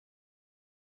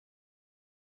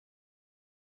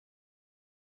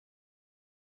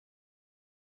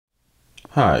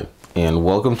Hi, and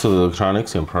welcome to the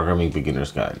Electronics and Programming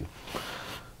Beginner's Guide.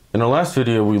 In our last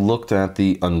video, we looked at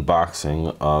the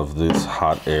unboxing of this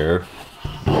hot air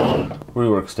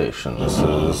rework station. This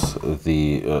is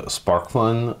the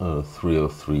SparkFun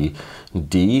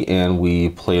 303D, and we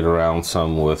played around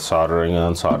some with soldering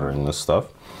and unsoldering this stuff.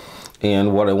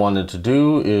 And what I wanted to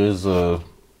do is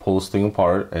pull this thing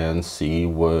apart and see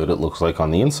what it looks like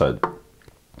on the inside.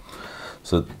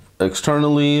 So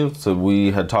externally,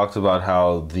 we had talked about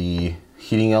how the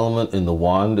heating element in the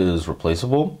wand is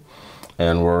replaceable,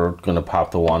 and we're going to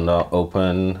pop the wand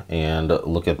open and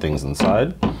look at things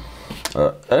inside.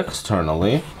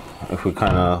 Externally, if we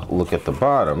kind of look at the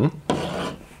bottom,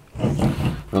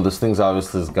 now this thing's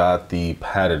obviously has got the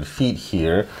padded feet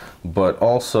here, but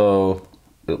also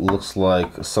it looks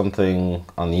like something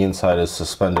on the inside is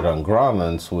suspended on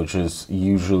grommets, which is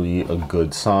usually a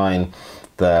good sign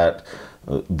that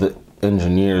the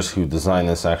engineers who designed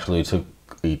this actually took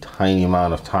a tiny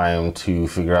amount of time to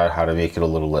figure out how to make it a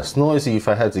little less noisy. If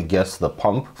I had to guess, the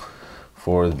pump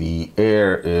for the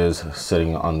air is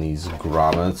sitting on these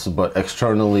grommets, but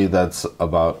externally that's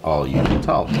about all you can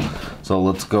tell. So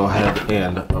let's go ahead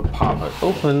and pop it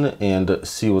open and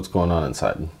see what's going on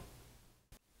inside.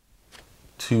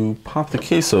 To pop the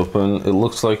case open, it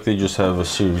looks like they just have a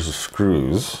series of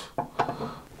screws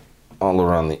all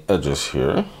around the edges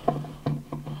here.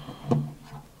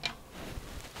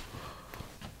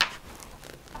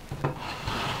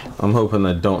 I'm hoping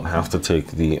I don't have to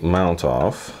take the mount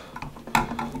off.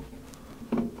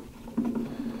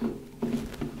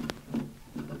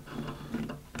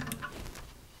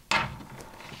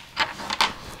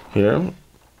 Here.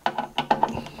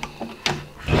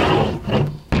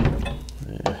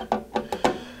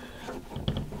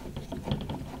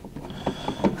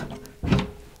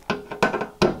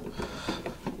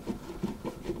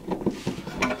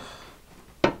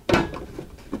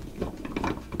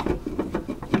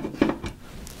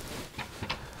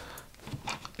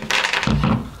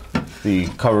 The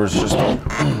cover is just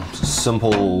a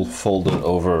simple folded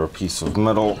over piece of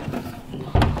metal.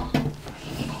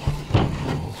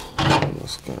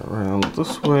 Let's get around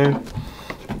this way.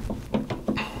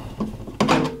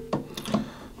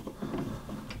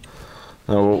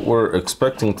 Now what we're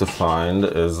expecting to find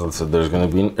is, let's say, there's going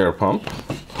to be an air pump.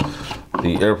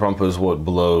 The air pump is what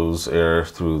blows air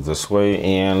through this way,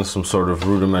 and some sort of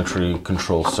rudimentary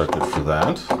control circuit for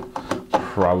that.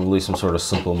 Probably some sort of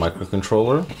simple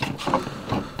microcontroller.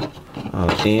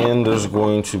 And there's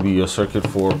going to be a circuit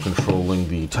for controlling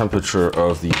the temperature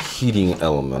of the heating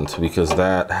element, because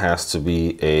that has to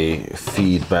be a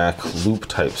feedback loop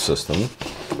type system,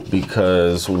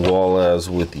 because whereas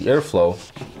with the airflow,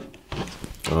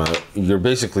 you're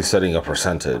basically setting a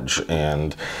percentage,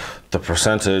 and the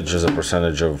percentage is a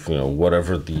percentage of,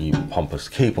 whatever the pump is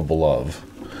capable of,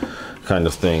 kind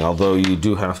of thing. Although you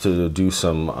do have to do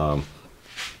some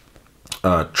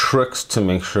tricks to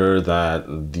make sure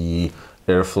that the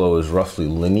airflow is roughly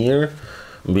linear,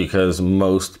 because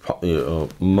most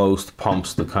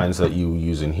pumps, the kinds that you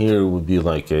use in here, would be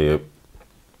like a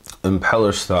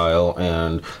impeller style,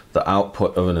 and the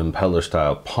output of an impeller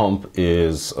style pump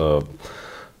is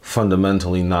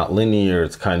fundamentally not linear.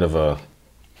 It's kind of a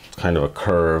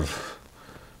curve,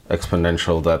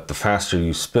 exponential, that the faster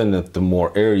you spin it, the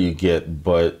more air you get,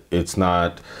 but it's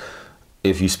not.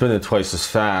 If you spin it twice as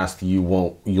fast,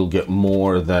 you'll get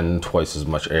more than twice as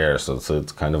much air. So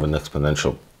it's kind of an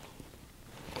exponential.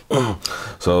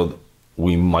 So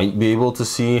we might be able to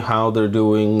see how they're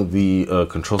doing the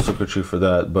control circuitry for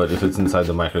that, but if it's inside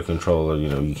the microcontroller,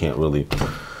 you can't really, at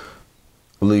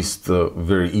least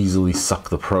very easily,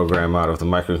 suck the program out of the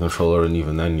microcontroller, and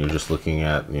even then you're just looking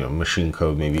at machine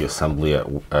code, maybe assembly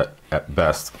at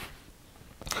best.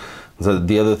 So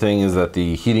the other thing is that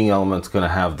the heating element's going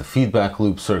to have the feedback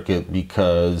loop circuit,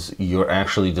 because you're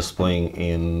actually displaying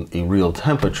in a real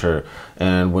temperature,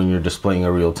 and when you're displaying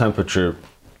a real temperature,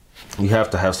 you have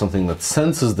to have something that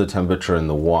senses the temperature in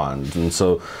the wand. And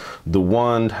so the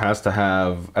wand has to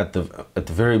have, at the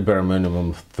very bare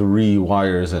minimum, 3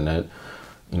 wires in it,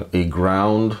 a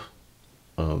ground,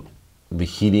 the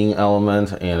heating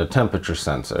element, and a temperature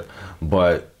sensor.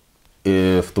 But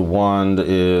if the wand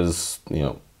is,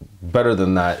 better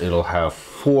than that, it'll have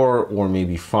 4 or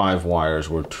maybe 5 wires,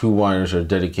 where 2 wires are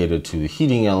dedicated to the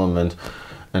heating element,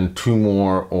 and 2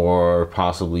 more, or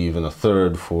possibly even a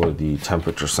third, for the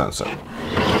temperature sensor.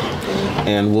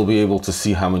 And we'll be able to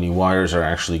see how many wires are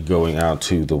actually going out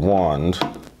to the wand.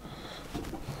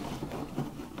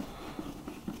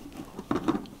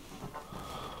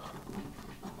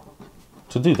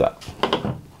 To do that.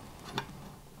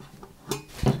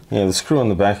 Yeah, the screw on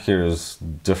the back here is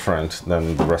different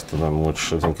than the rest of them,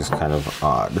 which I think is kind of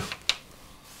odd.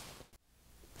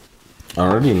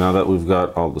 Alrighty, now that we've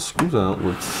got all the screws out,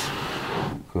 let's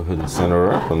go ahead and center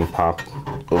her up and pop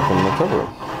open the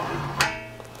cover.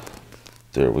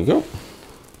 There we go.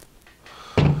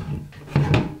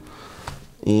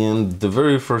 And the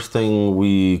very first thing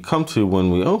we come to when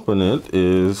we open it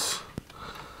is,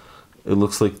 it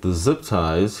looks like the zip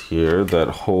ties here that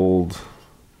hold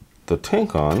the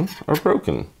tank on are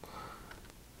broken.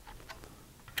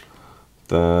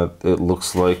 That it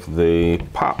looks like they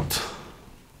popped.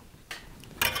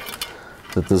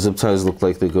 That the zip ties look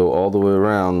like they go all the way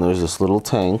around. There's this little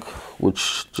tank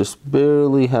which just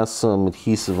barely has some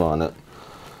adhesive on it,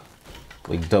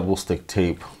 like double stick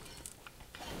tape.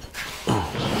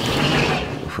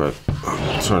 If I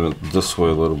turn it this way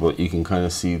a little bit, you can kind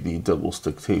of see the double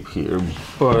stick tape here,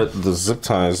 but the zip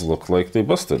ties look like they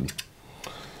busted.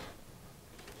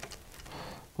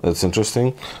 That's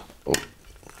interesting.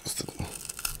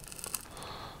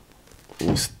 Let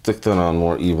me stick that on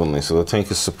more evenly. So the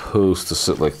tank is supposed to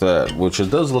sit like that, which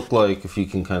it does look like, if you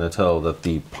can kind of tell, that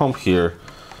the pump here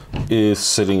is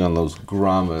sitting on those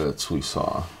grommets we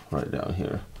saw right down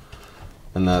here.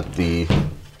 And that the,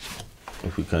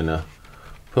 if we kind of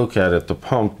poke at it, the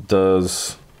pump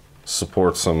does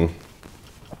support some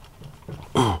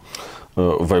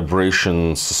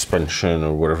vibration suspension,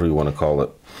 or whatever you want to call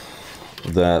it.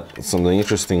 That something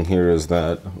interesting here is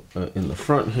that in the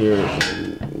front here,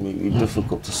 it may be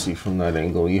difficult to see from that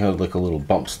angle, you have like a little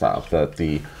bump stop that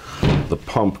the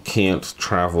pump can't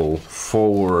travel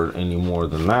forward any more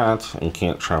than that, and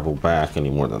can't travel back any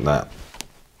more than that.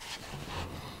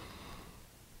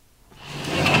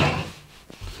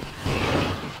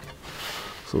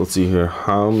 So let's see here,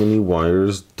 how many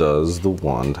wires does the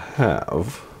wand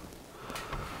have?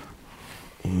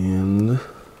 And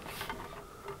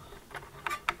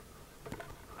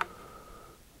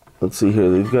let's see here,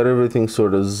 they've got everything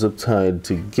sort of zip tied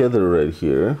together right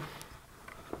here.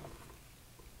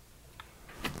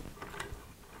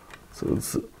 So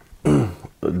it's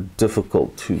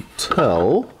difficult to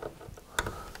tell.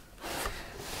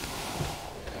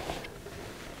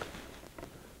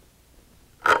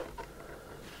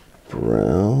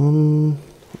 Brown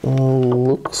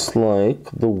looks like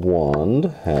the wand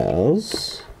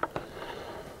has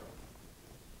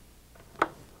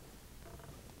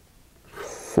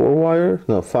 4 wires?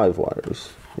 No, 5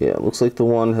 wires. Yeah, it looks like the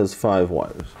wand has 5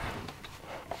 wires.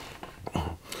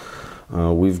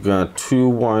 We've got 2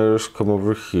 wires come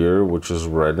over here, which is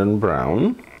red and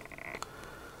brown.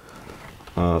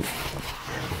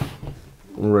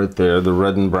 Right there, the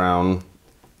red and brown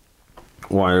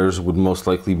wires would most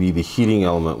likely be the heating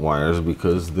element wires,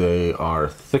 because they are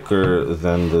thicker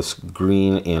than this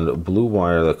green and blue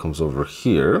wire that comes over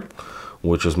here,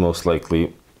 which is most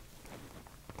likely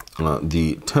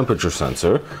the temperature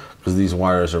sensor, because these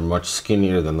wires are much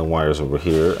skinnier than the wires over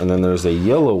here. And then there's a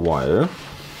yellow wire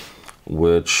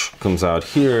which comes out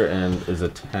here and is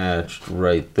attached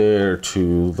right there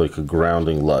to like a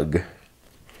grounding lug,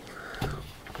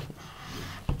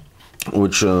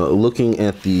 which looking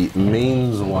at the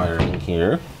mains wiring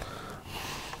here,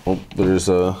 there's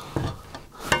a,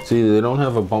 see, they don't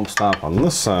have a bump stop on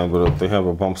this side, but they have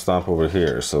a bump stop over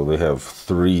here. So they have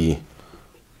 3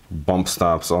 bump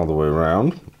stops all the way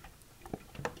around.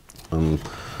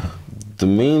 The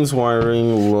mains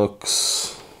wiring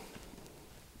looks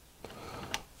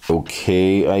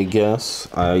okay, I guess.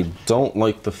 I don't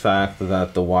like the fact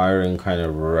that the wiring kind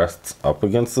of rests up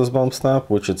against this bump stop,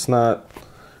 which it's not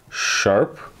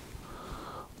sharp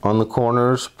on the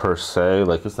corners per se,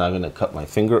 like it's not going to cut my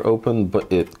finger open,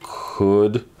 but it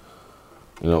could,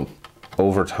 you know,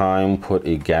 over time put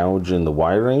a gouge in the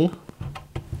wiring.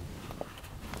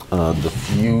 The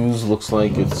fuse looks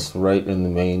like it's right in the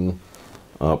main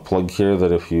plug here,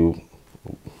 that if you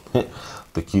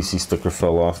the QC sticker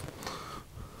fell off,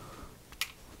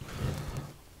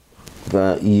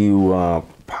 that you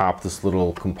pop this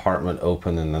little compartment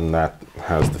open, and then that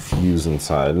has the fuse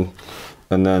inside.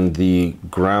 And then the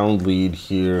ground lead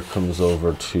here comes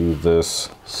over to this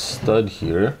stud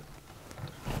here.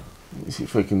 Let me see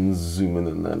if I can zoom in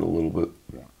on that a little bit.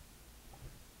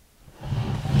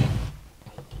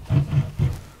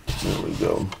 There we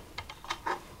go.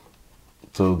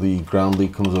 So the ground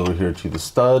lead comes over here to the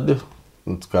stud.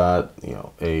 It's got, you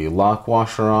know, a lock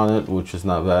washer on it, which is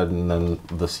not bad, and then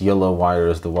this yellow wire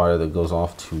is the wire that goes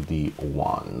off to the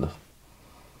wand.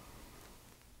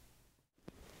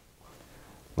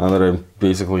 Now that I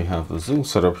basically have the zoom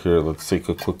set up here, let's take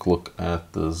a quick look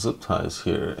at the zip ties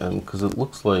here. And because it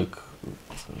looks like,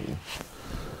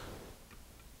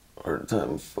 hard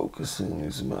time focusing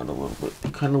these out a little bit.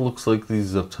 It kind of looks like these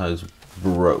zip ties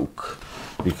broke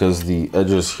because the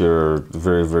edges here are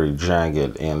very, very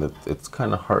jagged, and it's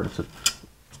kind of hard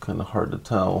to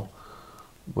tell.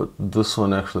 But this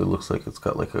one actually looks like it's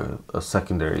got like a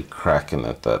secondary crack in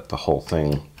it that the whole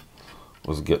thing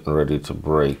was getting ready to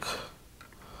break.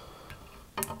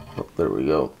 Oh, there we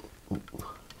go.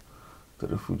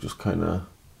 That if we just kind of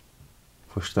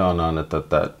push down on it,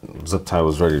 that zip tie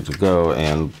was ready to go,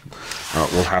 and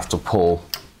we'll have to pull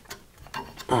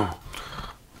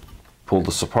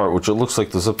this apart, which it looks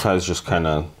like the zip ties just kind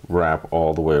of wrap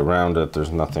all the way around it.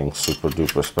 There's nothing super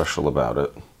duper special about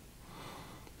it.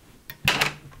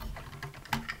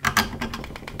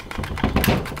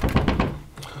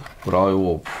 But I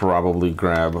will probably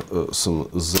grab some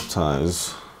zip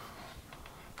ties,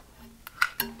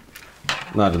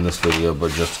 not in this video,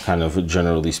 but just kind of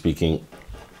generally speaking,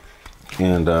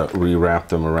 and rewrap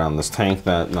them around this tank.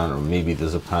 That, I don't know, maybe the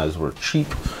zip ties were cheap,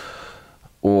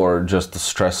 or just the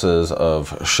stresses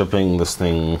of shipping this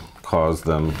thing caused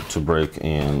them to break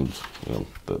and, you know,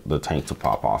 the tank to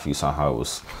pop off. You saw how it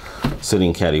was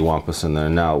sitting cattywampus in there.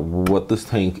 Now, what this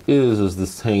tank is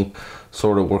this tank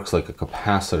sort of works like a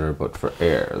capacitor, but for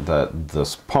air. That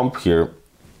this pump here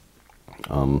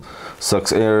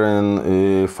sucks air in,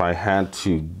 if I had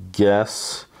to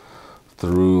guess,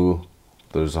 through,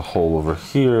 there's a hole over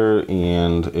here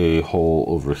and a hole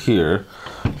over here,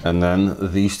 and then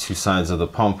these two sides of the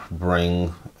pump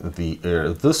bring the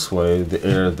air this way. The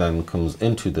air then comes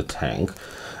into the tank,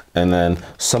 and then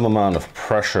some amount of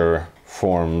pressure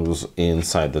forms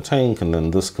inside the tank, and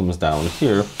then this comes down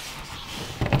here.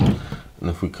 And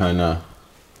if we kind of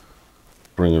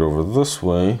bring it over this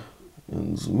way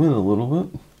and zoom in a little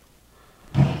bit,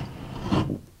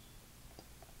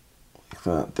 like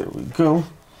that, there we go.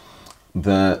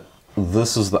 That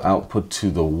this is the output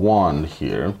to the wand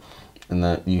here, and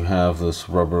that you have this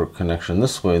rubber connection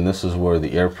this way, and this is where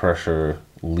the air pressure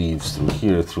leaves through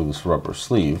here, through this rubber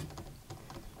sleeve.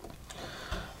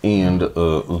 And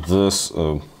this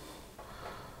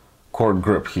cord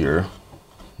grip here,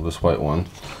 this white one,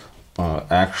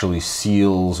 actually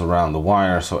seals around the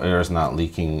wire so air is not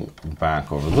leaking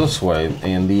back over this way.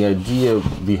 And the idea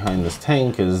behind this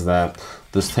tank is that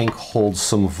this tank holds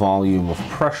some volume of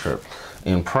pressure,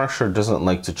 and pressure doesn't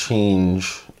like to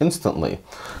change instantly,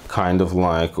 kind of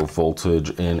like a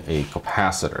voltage in a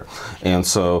capacitor. And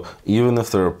so even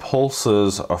if there are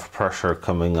pulses of pressure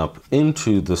coming up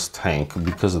into this tank,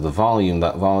 because of the volume,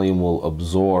 that volume will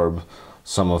absorb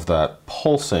some of that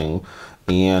pulsing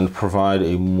and provide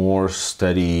a more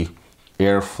steady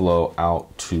airflow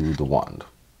out to the wand.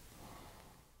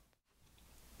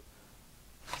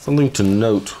 Something to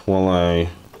note while I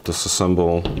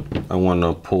disassemble, I want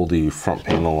to pull the front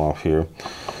panel off here,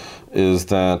 is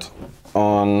that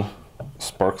on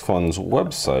SparkFun's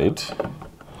website,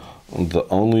 the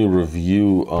only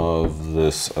review of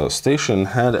this station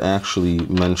had actually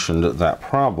mentioned that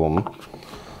problem,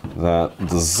 that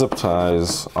the zip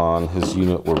ties on his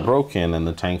unit were broken and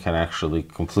the tank had actually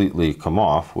completely come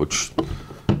off, which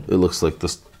it looks like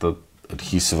the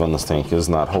adhesive on this tank is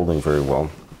not holding very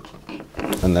well.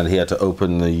 And then he had to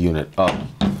open the unit up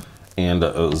and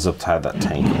zip tie that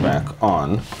tank back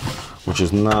on, which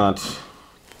is not,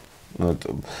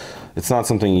 it's not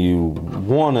something you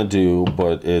want to do,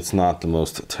 but it's not the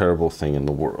most terrible thing in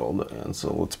the world. And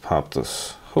so let's pop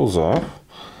this hose off,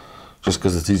 just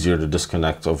because it's easier to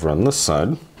disconnect over on this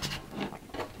side.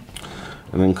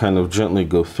 And then kind of gently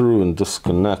go through and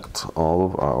disconnect all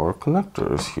of our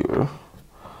connectors here.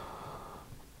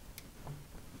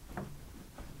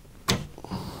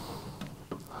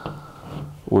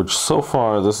 Which so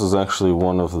far, this is actually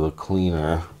one of the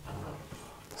cleaner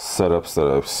setups that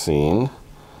I've seen.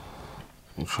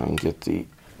 Let me try and get the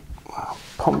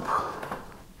pump.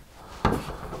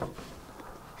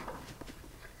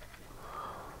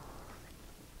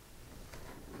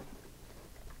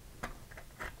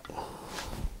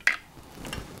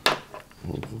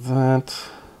 Like that.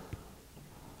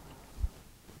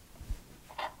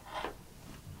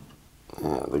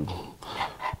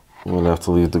 I'm gonna have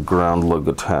to leave the ground lug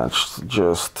attached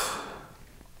just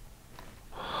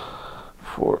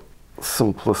for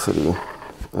simplicity.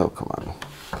 Oh, come on.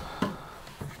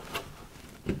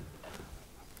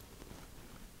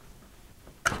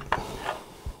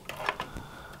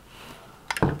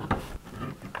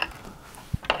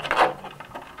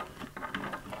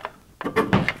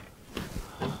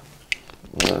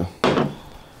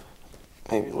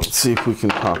 Maybe let's see if we can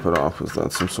pop it off. Is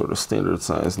that some sort of standard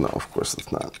size? No, of course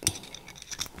it's not.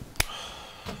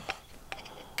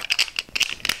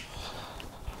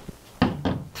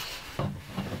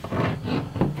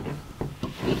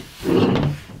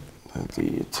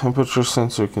 temperature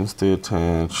sensor can stay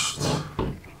attached.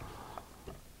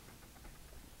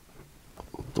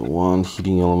 The wand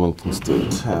heating element can stay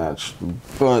attached,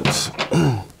 but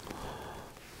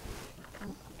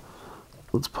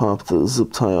let's pop the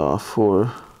zip tie off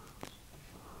for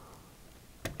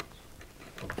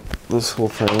this whole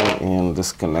thing and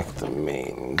disconnect the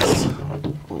mains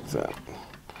like that.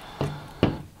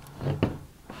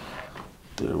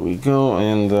 There we go,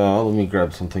 and let me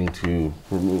grab something to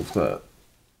remove that.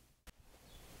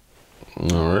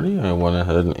 Alrighty, I went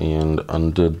ahead and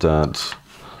undid that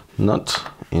nut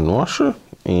and washer,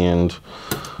 and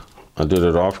I did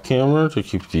it off camera to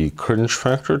keep the cringe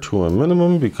factor to a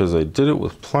minimum because I did it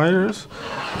with pliers.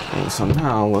 And so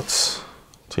now let's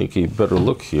take a better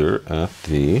look here at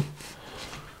the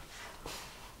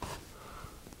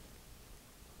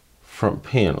front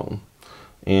panel.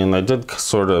 And I did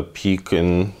sort of peek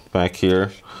in back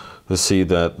here to see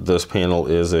that this panel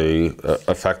is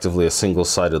effectively a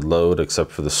single-sided load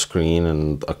except for the screen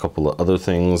and a couple of other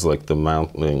things like the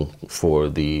mounting for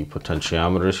the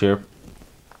potentiometers here.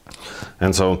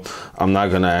 And so I'm not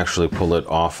going to actually pull it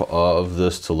off of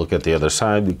this to look at the other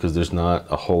side because there's not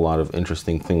a whole lot of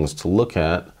interesting things to look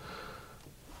at.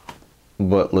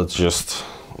 But let's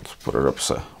put it up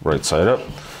right side up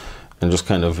and just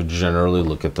kind of generally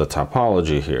look at the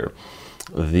topology here.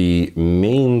 The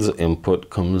mains input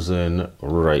comes in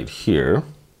right here.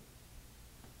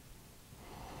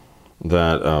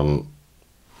 That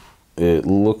it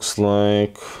looks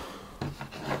like,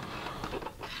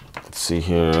 let's see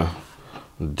here,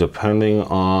 depending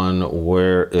on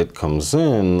where it comes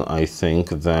in, I think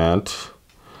that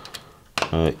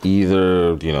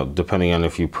either, depending on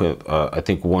if you put, I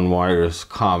think one wire is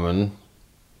common,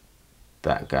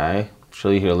 that guy.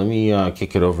 Actually, here, let me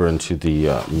kick it over into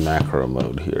the macro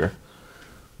mode here.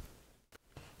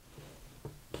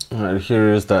 All right,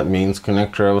 here is that mains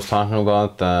connector I was talking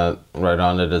about, that right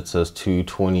on it, it says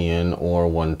 220 in or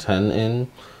 110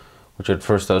 in, which at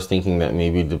first I was thinking that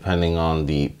maybe depending on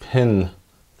the pin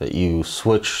that you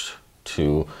switched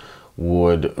to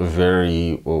would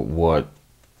vary what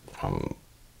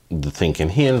the thing can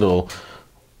handle,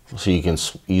 so you can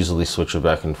easily switch it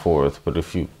back and forth. But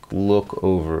if you look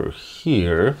over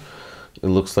here, it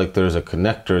looks like there's a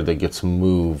connector that gets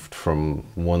moved from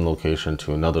one location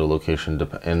to another location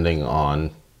depending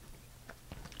on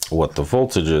what the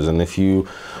voltage is. And if you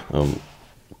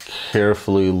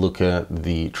carefully look at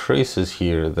the traces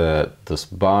here, that this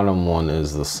bottom one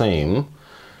is the same.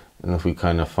 And if we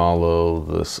kind of follow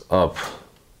this up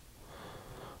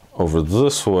over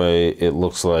this way, it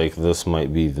looks like this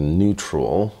might be the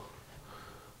neutral.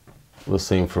 The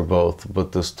same for both,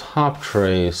 but this top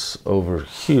trace over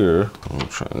here, I'm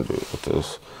trying to do it with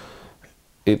this,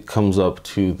 it comes up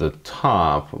to the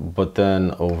top, but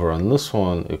then over on this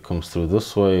one, it comes through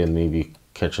this way and maybe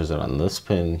catches it on this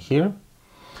pin here,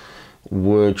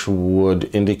 which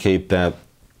would indicate that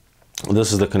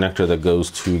this is the connector that goes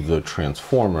to the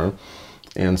transformer.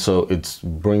 And so it's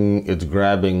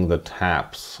grabbing the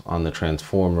taps on the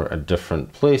transformer at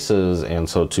different places. And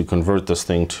so to convert this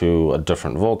thing to a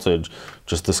different voltage,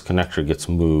 just this connector gets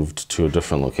moved to a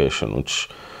different location, which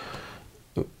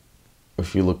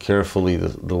if you look carefully,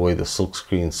 the way the silk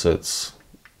screen sits,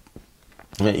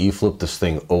 you flip this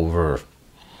thing over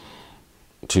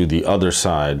to the other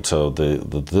side. So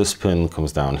this pin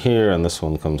comes down here and this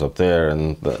one comes up there,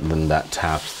 and then that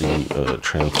taps the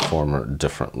transformer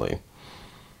differently.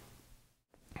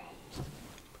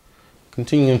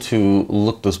 Continuing to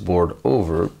look this board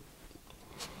over,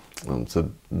 so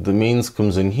the mains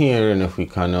comes in here, and if we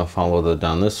kind of follow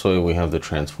down this way, we have the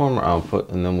transformer output,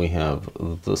 and then we have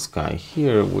this guy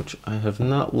here, which I have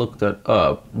not looked that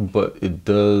up, but it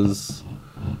does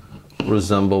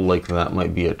resemble like that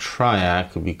might be a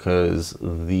triac, because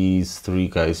these three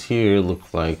guys here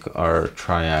look like are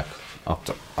triac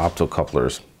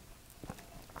optocouplers.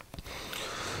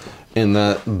 In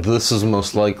that this is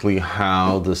most likely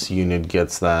how this unit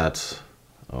gets that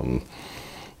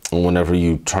whenever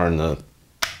you turn the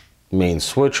main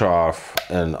switch off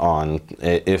and on,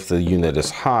 if the unit is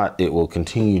hot, it will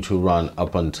continue to run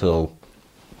up until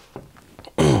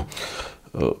the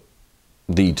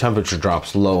temperature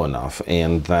drops low enough.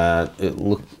 And that it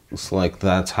looks like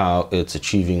that's how it's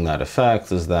achieving that effect,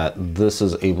 is that this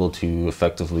is able to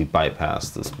effectively bypass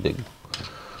this big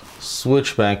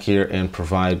switch back here and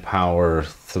provide power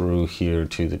through here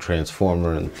to the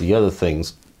transformer and the other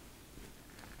things,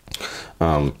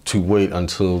 to wait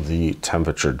until the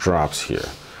temperature drops here.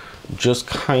 Just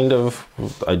kind of,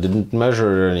 I didn't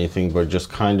measure it or anything, but just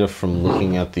kind of from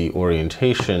looking at the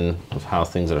orientation of how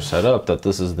things are set up, that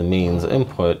this is the mains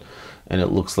input, and it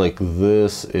looks like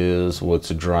this is what's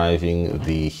driving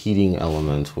the heating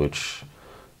element, which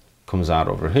comes out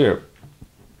over here.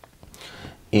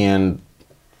 And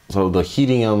so the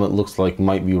heating element looks like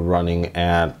might be running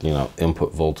at, you know,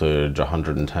 input voltage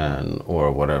 110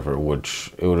 or whatever,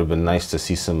 which it would have been nice to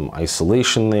see some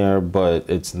isolation there, but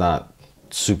it's not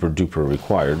super duper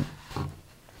required.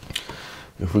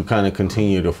 If we kind of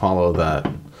continue to follow that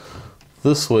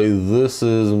this way, this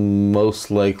is most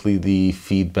likely the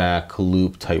feedback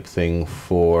loop type thing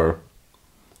for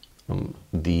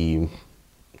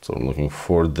so I'm looking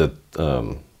for the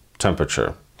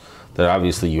temperature. That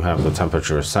obviously you have the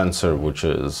temperature sensor, which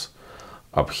is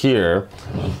up here,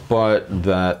 but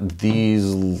that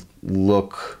these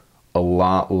look a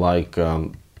lot like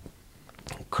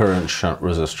current shunt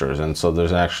resistors. And so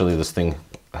there's actually, this thing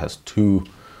has two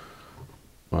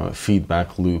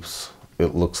feedback loops.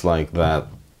 It looks like that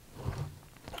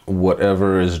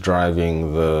whatever is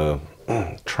driving the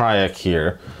triac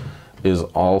here is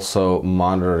also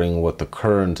monitoring what the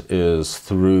current is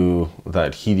through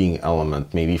that heating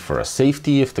element, maybe for a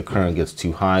safety. If the current gets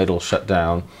too high, it'll shut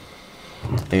down.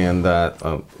 And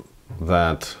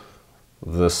that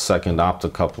this second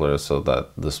optocoupler, so that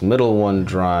this middle one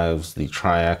drives the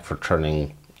triac for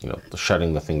turning, you know,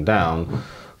 shutting the thing down.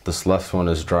 This left one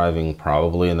is driving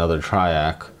probably another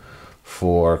triac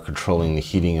for controlling the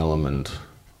heating element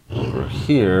over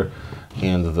here.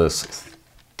 And this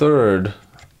third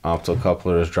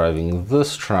optocoupler is driving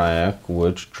this triac,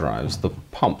 which drives the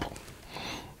pump,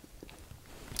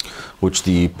 which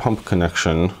the pump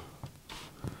connection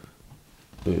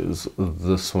is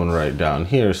this one right down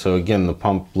here. So again, the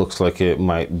pump looks like it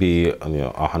might be, you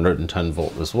know, 110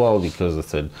 volt as well, because I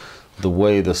said the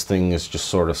way this thing is just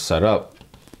sort of set up,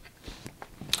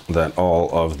 that all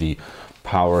of the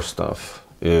power stuff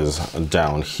is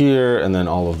down here, and then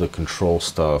all of the control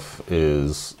stuff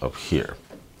is up here.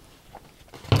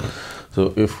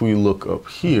 So if we look up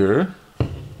here,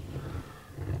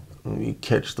 let me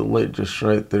catch the light just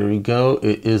right, there we go.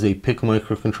 It is a PIC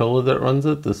microcontroller that runs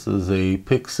it. This is a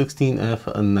PIC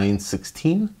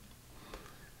 16F916.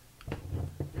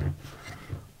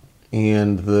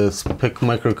 And this PIC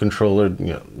microcontroller,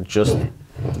 you know, just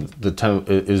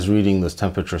is reading this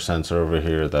temperature sensor over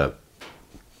here, that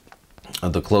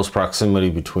the close proximity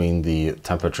between the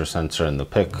temperature sensor and the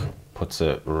PIC puts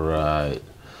it right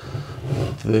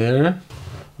there.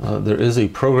 There is a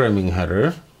programming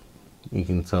header. You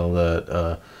can tell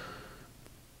that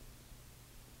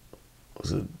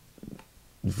was it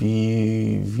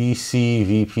VC,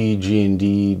 VP,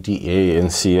 GND, DA,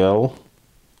 and CL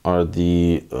are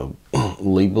the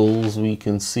labels we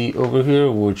can see over here,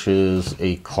 which is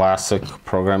a classic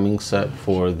programming set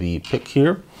for the PIC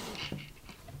here.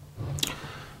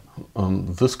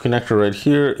 This connector right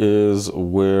here is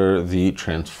where the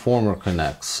transformer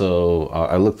connects. So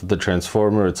I looked at the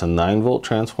transformer, it's a 9-volt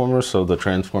transformer, so the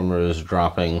transformer is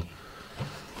dropping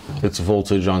its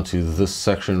voltage onto this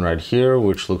section right here,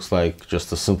 which looks like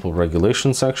just a simple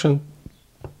regulation section.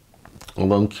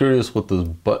 Well, I'm curious what this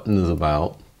button is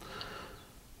about,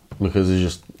 because it's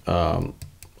just a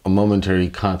momentary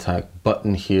contact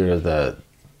button here that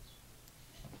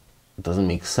doesn't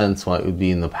make sense why it would be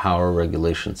in the power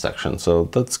regulation section. So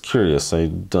that's curious. I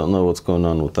don't know what's going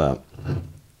on with that.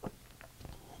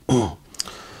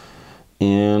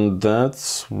 And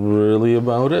that's really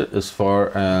about it as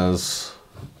far as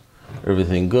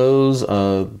everything goes.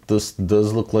 This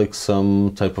does look like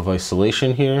some type of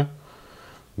isolation here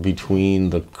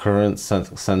between the current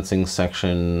sensing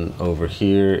section over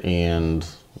here and,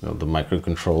 you know, the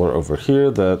microcontroller over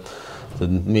here, that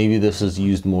maybe this is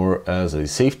used more as a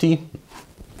safety,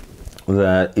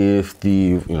 that if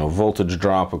the, you know, voltage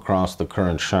drop across the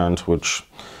current shunt, which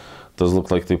does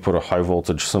look like they put a high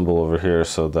voltage symbol over here,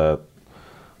 so that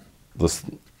this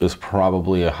is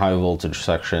probably a high voltage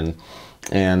section,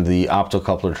 and the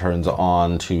optocoupler turns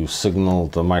on to signal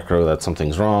the micro that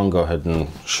something's wrong, go ahead and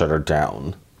shut her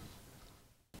down.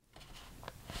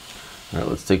 All right,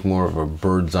 let's take more of a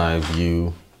bird's eye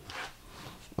view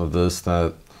of this.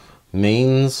 That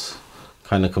mains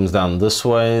kind of comes down this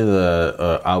way,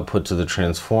 the output to the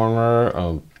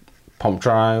transformer, pump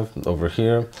drive over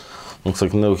here. Looks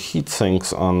like no heat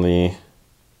sinks on the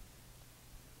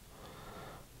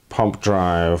pump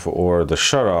drive or the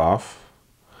shutoff,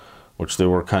 which they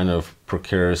were kind of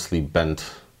precariously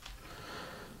bent,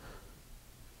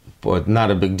 but not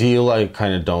a big deal. I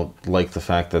kind of don't like the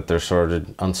fact that they're sort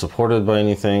of unsupported by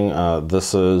anything.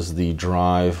 This is the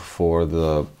drive for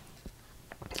the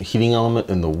heating element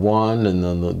in the wand, and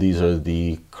then these are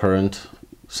the current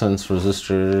sense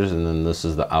resistors, and then this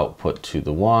is the output to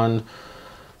the wand.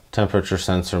 temperature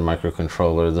sensor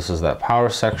microcontroller. This is that power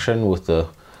section with the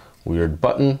weird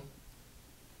button.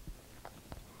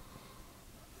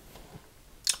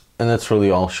 And that's really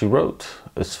all she wrote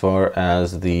as far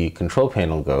as the control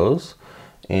panel goes.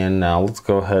 And now let's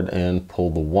go ahead and pull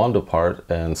the wand apart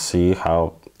and see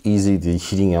how easy the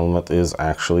heating element is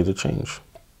actually to change.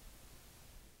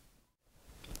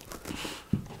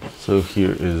 So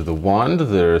here is the wand.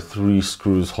 There are 3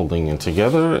 screws holding it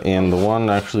together, and the wand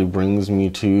actually brings me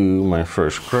to my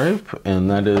first gripe, and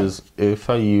that is if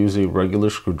I use a regular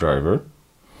screwdriver,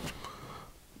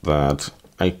 that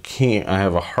I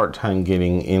have a hard time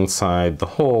getting inside the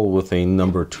hole with a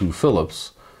number 2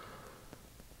 Phillips.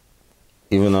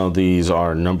 Even though these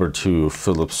are number 2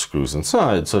 Phillips screws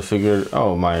inside. So I figured,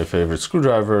 oh, my favorite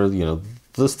screwdriver, you know,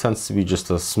 this tends to be just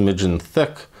a smidgen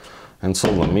thick. And so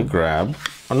let me grab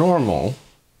a normal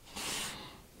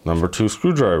number 2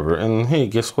 screwdriver. And hey,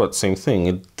 guess what? Same thing.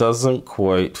 It doesn't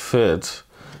quite fit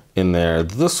in there.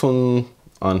 This one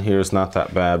on here is not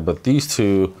that bad, but these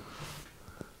two,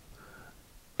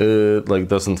 it like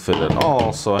doesn't fit at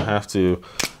all. So I have to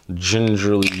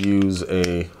gingerly use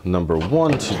a number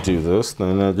 1 to do this.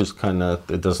 Then that just kind of,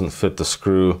 it doesn't fit the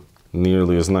screw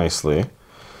nearly as nicely,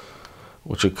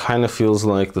 which it kind of feels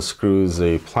like the screw is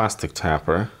a plastic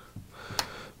tapper,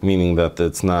 meaning that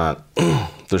it's not,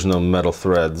 there's no metal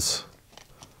threads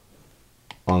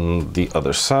on the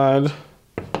other side.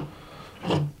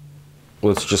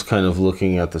 Let's just kind of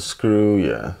looking at the screw.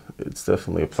 Yeah, it's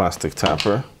definitely a plastic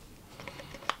tapper.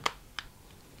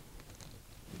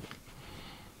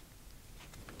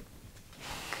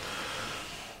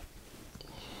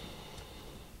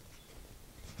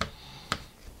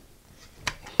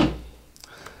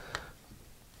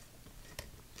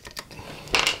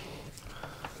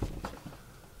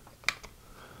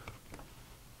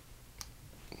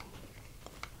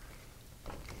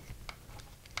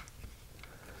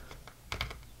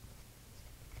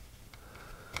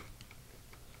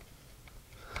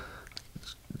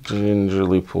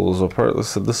 Gingerly pulls apart.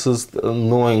 So this is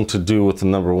annoying to do with the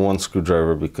number 1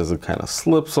 screwdriver because it kind of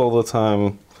slips all the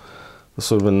time.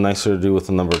 This would have been nicer to do with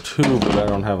the number 2, but I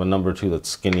don't have a number 2 that's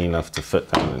skinny enough to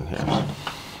fit down in here.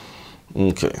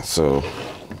 Okay, so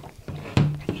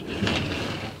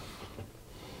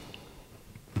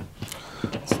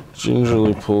let's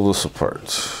gingerly pull this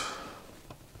apart.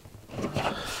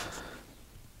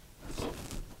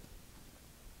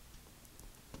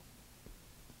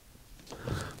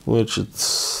 Which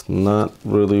it's not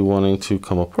really wanting to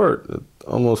come apart. It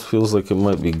almost feels like it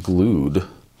might be glued,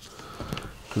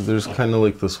 because there's kind of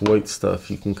like this white stuff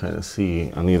you can kind of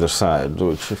see on either side,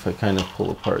 which if I kind of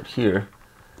pull apart here,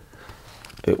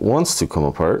 it wants to come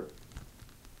apart,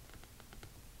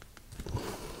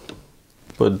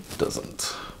 but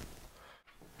doesn't.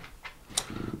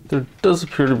 There does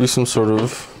appear to be some sort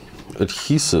of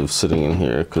adhesive sitting in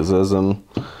here, because as I'm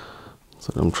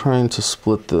trying to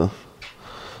split the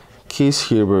case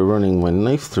here by running my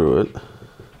knife through it,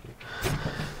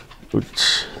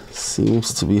 which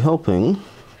seems to be helping.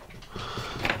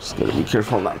 Just gotta be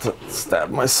careful not to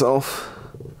stab myself.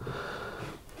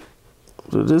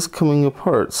 But it is coming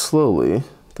apart slowly.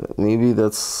 Maybe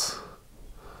that's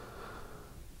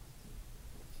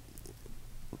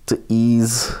to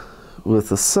ease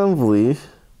with assembly.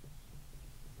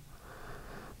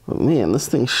 But man, this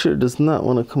thing sure does not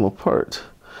want to come apart.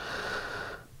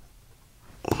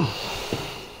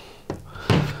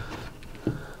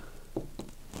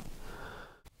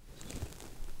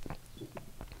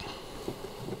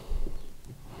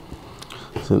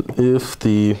 So if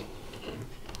the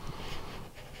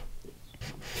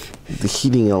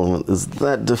heating element is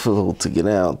that difficult to get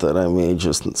out, that I may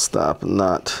just stop and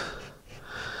not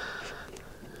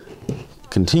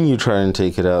continue trying to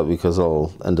take it out, because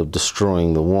I'll end up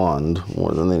destroying the wand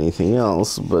more than anything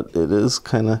else. But it is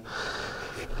kind of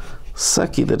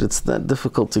sucky that it's that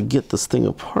difficult to get this thing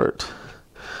apart.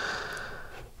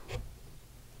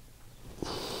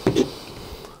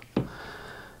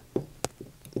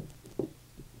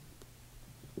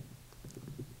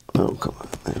 Oh, come on.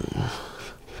 There we go.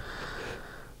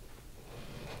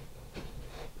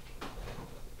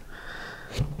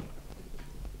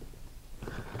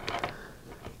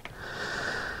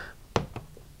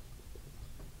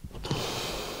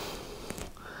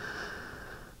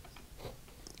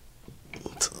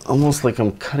 It's almost like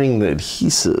I'm cutting the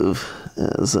adhesive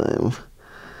as I'm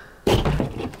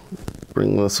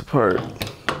bringing this apart.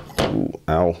 Ooh,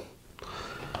 ow.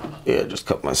 Yeah, I just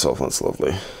cut myself. That's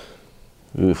lovely.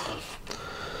 Oof.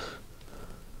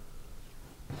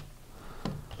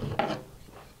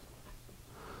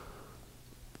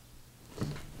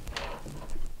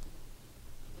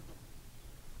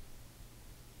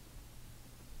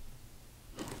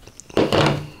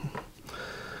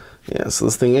 So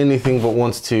this thing anything but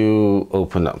wants to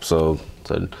open up. So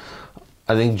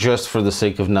I think just for the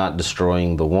sake of not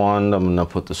destroying the wand, I'm gonna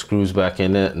put the screws back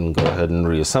in it and go ahead and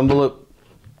reassemble it.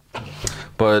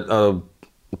 But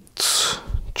it's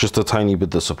just a tiny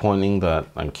bit disappointing that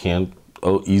I can't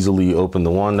easily open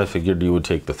the wand. I figured you would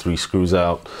take the 3 screws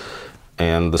out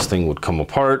and this thing would come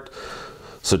apart.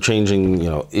 So changing, you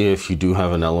know, if you do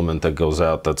have an element that goes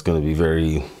out, that's going to be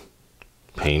very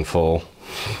painful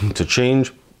to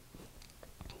change.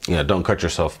 Yeah, don't cut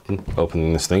yourself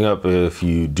opening this thing up if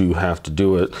you do have to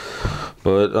do it.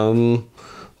 But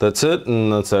that's it,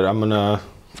 and that's it. I'm gonna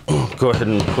go ahead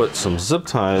and put some zip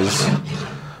ties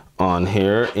on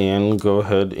here and go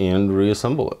ahead and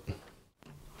reassemble it.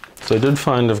 So I did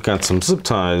find I've got some zip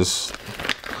ties,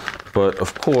 but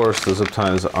of course the zip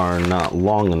ties are not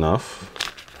long enough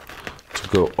to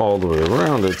go all the way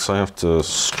around it, so I have to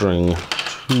string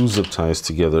 2 zip ties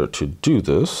together to do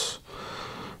this.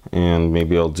 And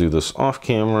maybe I'll do this off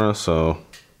camera so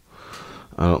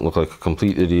I don't look like a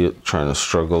complete idiot trying to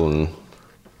struggle and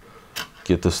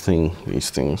get these things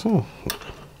all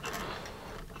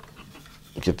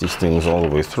the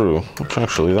way through. Which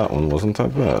actually that one wasn't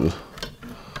that bad.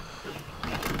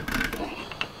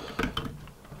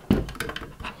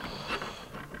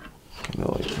 Kind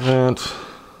of like that.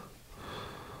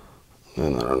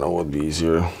 And I don't know what would be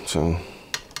easier. So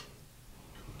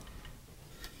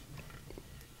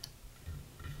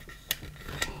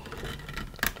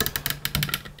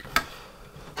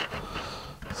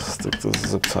stick the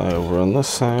zip tie over on this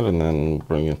side and then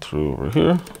bring it through over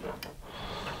here.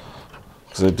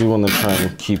 Because I do want to try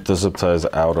and keep the zip ties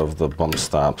out of the bump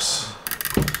stops.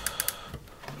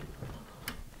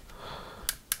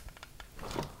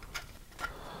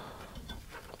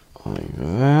 Like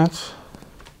that.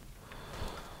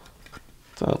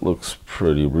 That looks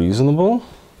pretty reasonable.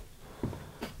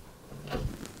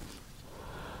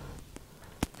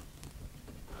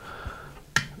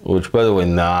 Which, by the way,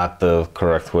 not the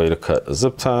correct way to cut a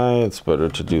zip tie. It's better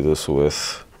to do this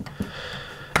with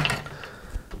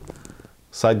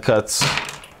side cuts,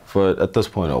 but at this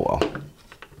point, oh well.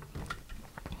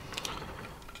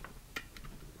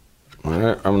 All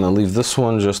right, I'm gonna leave this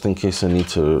one just in case I need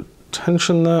to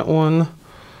tension that one.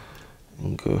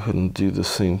 And go ahead and do the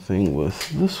same thing with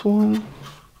this one,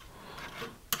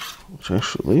 which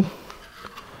actually,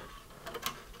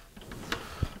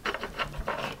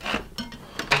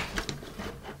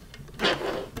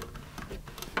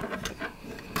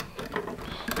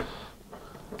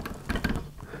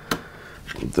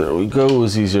 there we go. It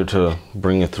was easier to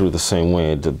bring it through the same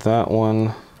way I did that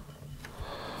one.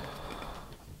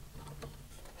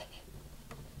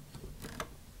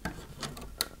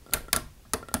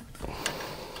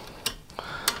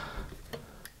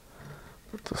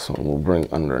 This one we'll bring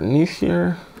underneath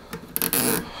here.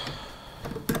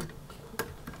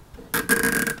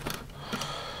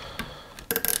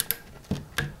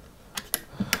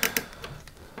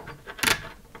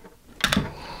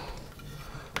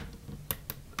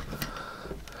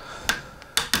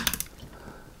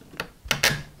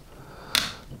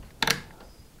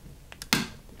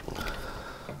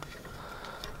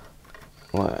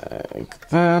 Like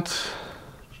that.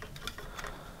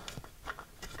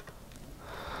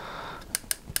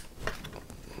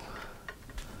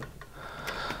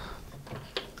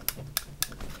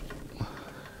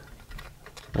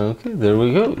 Okay, there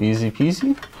we go, easy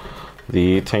peasy.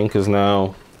 The tank is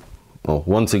now, well,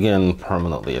 once again,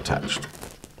 permanently attached.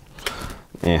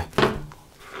 Yeah,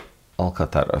 I'll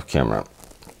cut that off camera.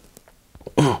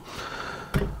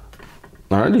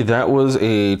 Alrighty, that was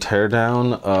a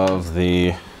teardown of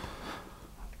the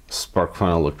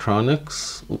SparkFun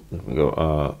Electronics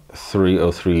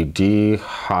 303D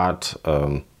Hot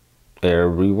Air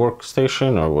Rework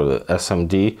Station, or with the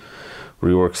SMD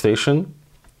rework station,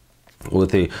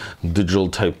 with a digital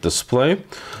type display.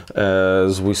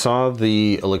 As we saw,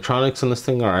 the electronics in this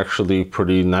thing are actually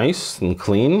pretty nice and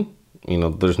clean. You know,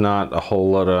 there's not a whole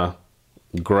lot of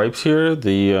gripes here.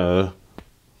 The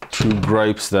 2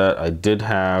 gripes that I did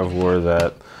have were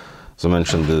that, as I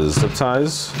mentioned, the zip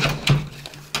ties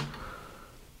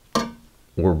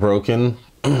were broken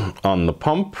on the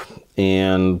pump,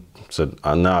 and so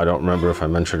now I don't remember if I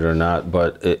mentioned it or not,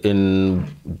 but in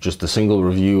just a single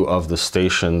review of the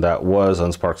station that was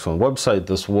on SparkFun website,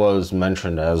 this was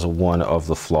mentioned as one of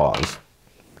the flaws.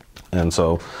 And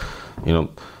so, you know,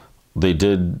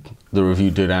 the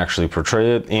review did actually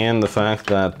portray it, and the fact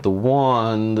that the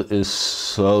wand is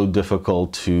so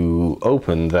difficult to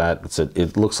open that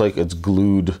it looks like it's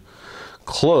glued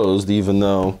closed, even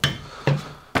though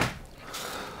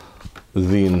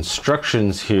the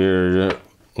instructions here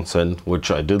said,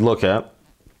 which I did look at,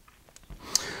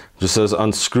 Just says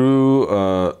unscrew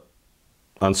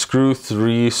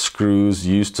 3 screws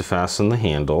used to fasten the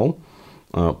handle.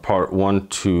 Part 1,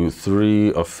 2,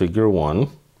 3 of figure 1.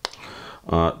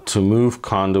 To move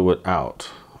conduit out.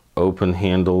 Open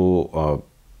handle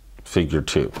figure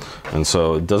 2. And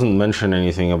so it doesn't mention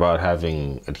anything about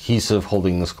having adhesive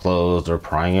holding this closed or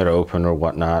prying it open or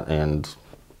whatnot, and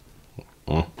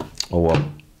oh well.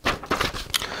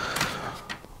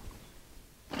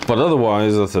 But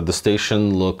otherwise, as I said, the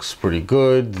station looks pretty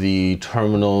good. The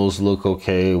terminals look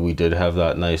okay. We did have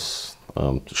that nice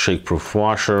shake-proof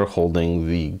washer holding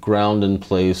the ground in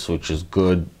place, which is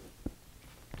good.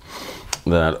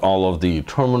 That all of the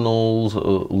terminals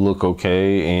look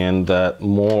okay, and that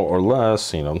more or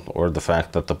less, or the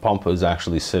fact that the pump is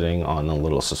actually sitting on a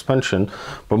little suspension,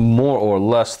 but more or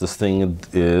less this thing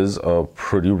is a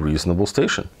pretty reasonable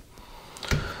station.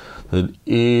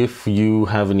 If you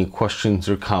have any questions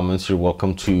or comments, you're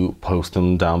welcome to post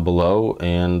them down below,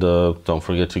 and don't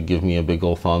forget to give me a big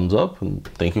old thumbs up, and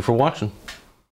thank you for watching.